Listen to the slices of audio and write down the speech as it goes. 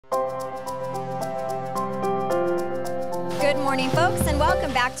Good morning, folks, and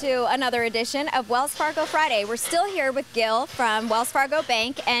welcome back to another edition of Wells Fargo Friday. We're still here with Gil from Wells Fargo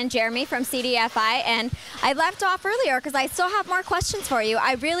Bank and Jeremy from CDFI, and I left off earlier because I still have more questions for you.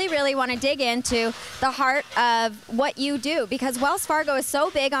 I really want to dig into the heart of what you do, because Wells Fargo is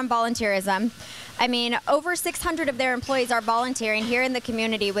so big on volunteerism. I mean, over 600 of their employees are volunteering here in the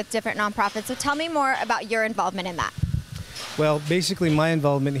community with different nonprofits. So tell me more about your involvement in that. Well, basically my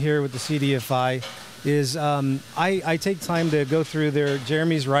involvement here with the CDFI is I take time to go through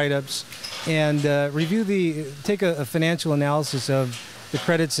Jeremy's write-ups and take a financial analysis of the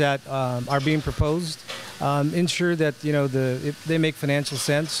credits that are being proposed, ensure that if they make financial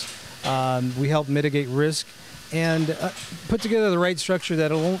sense. We help mitigate risk and put together the right structure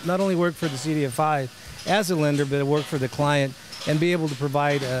that will not only work for the CDFI as a lender, but it'll work for the client and be able to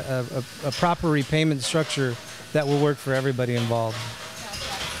provide a proper repayment structure that will work for everybody involved.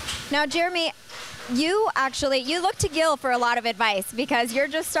 Now, Jeremy, you look to Gil for a lot of advice because you're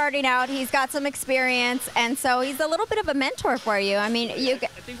just starting out. He's got some experience, and so he's a little bit of a mentor for you. I mean, I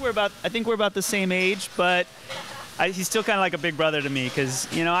think we're about the same age, but he's still kind of like a big brother to me because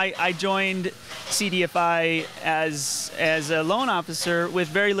I joined CDFI as a loan officer with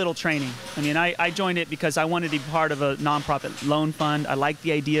very little training. I mean, I joined it because I wanted to be part of a nonprofit loan fund. I like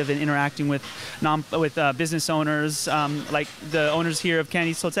the idea of interacting with business owners, like the owners here of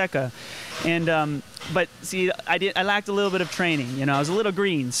Candy Solteca. And but see, I lacked a little bit of training. I was a little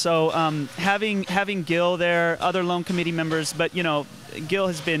green. So having Gil there, other loan committee members, but Gil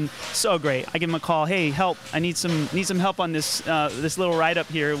has been so great. I give him a call. Hey, help! I need some help on this little write-up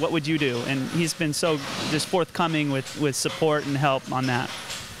here. What would you do? And he's been so just forthcoming with support and help on that.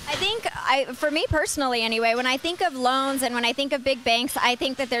 I think, for me personally anyway, when I think of loans and when I think of big banks, I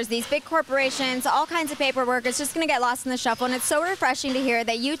think that there's these big corporations, all kinds of paperwork. It's just going to get lost in the shuffle, and it's so refreshing to hear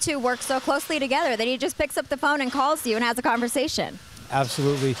that you two work so closely together that he just picks up the phone and calls you and has a conversation.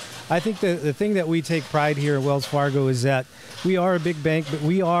 Absolutely. I think the thing that we take pride here at Wells Fargo is that we are a big bank, but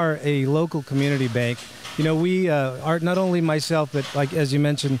we are a local community bank. We are not only myself, but like as you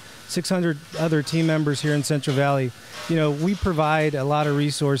mentioned, 600 other team members here in Central Valley. We provide a lot of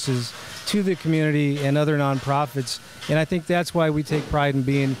resources to the community and other nonprofits, and I think that's why we take pride in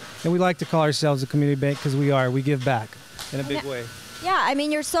being, and we like to call ourselves a community bank because we give back in a big way. Yeah, I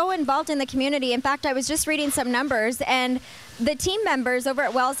mean, you're so involved in the community. In fact, I was just reading some numbers, and the team members over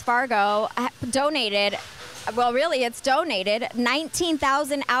at Wells Fargo donated, well, really, it's donated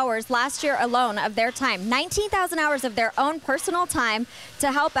 19,000 hours last year alone of their time. 19,000 hours of their own personal time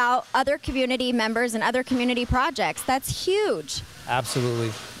to help out other community members and other community projects. That's huge.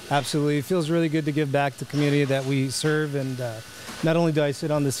 Absolutely. Absolutely. It feels really good to give back to the community that we serve. And not only do I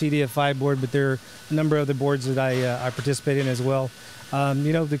sit on the CDFI board, but there are a number of other boards that I participate in as well.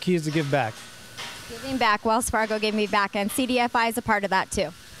 The key is to give back. Giving back. Wells Fargo gave me back, and CDFI is a part of that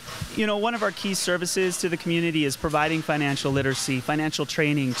too. One of our key services to the community is providing financial literacy, financial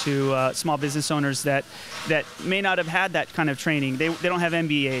training to small business owners that may not have had that kind of training. They don't have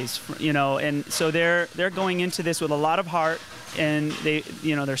MBAs, and so they're going into this with a lot of heart, and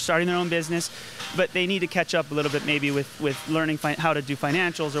they're starting their own business, but they need to catch up a little bit maybe with learning how to do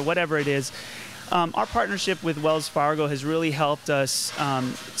financials or whatever it is. Our partnership with Wells Fargo has really helped us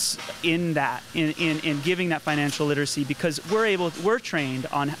in giving that financial literacy, because we're trained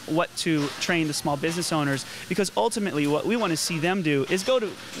on what to train the small business owners, because ultimately what we want to see them do is go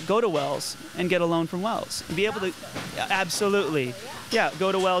to Wells and get a loan from Wells and be able to absolutely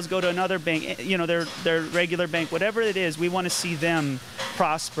go to Wells, go to another bank, their regular bank, whatever it is. We want to see them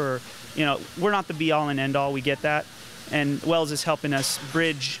prosper. We're not the be all and end all, we get that, and Wells is helping us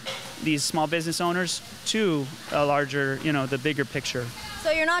bridge these small business owners to a larger, the bigger picture.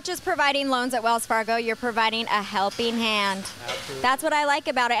 So you're not just providing loans at Wells Fargo, you're providing a helping hand. Absolutely. That's what I like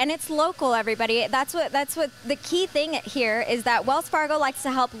about it, and it's local, everybody. That's what the key thing here is, that Wells Fargo likes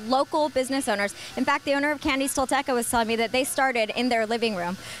to help local business owners. In fact, the owner of Candy Solteca was telling me that they started in their living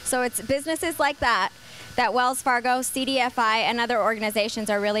room. So it's businesses like that Wells Fargo, CDFI, and other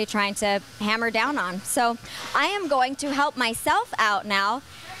organizations are really trying to hammer down on. So I am going to help myself out now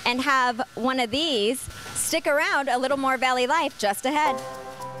and have one of these. Stick around, a little more Valley Life just ahead.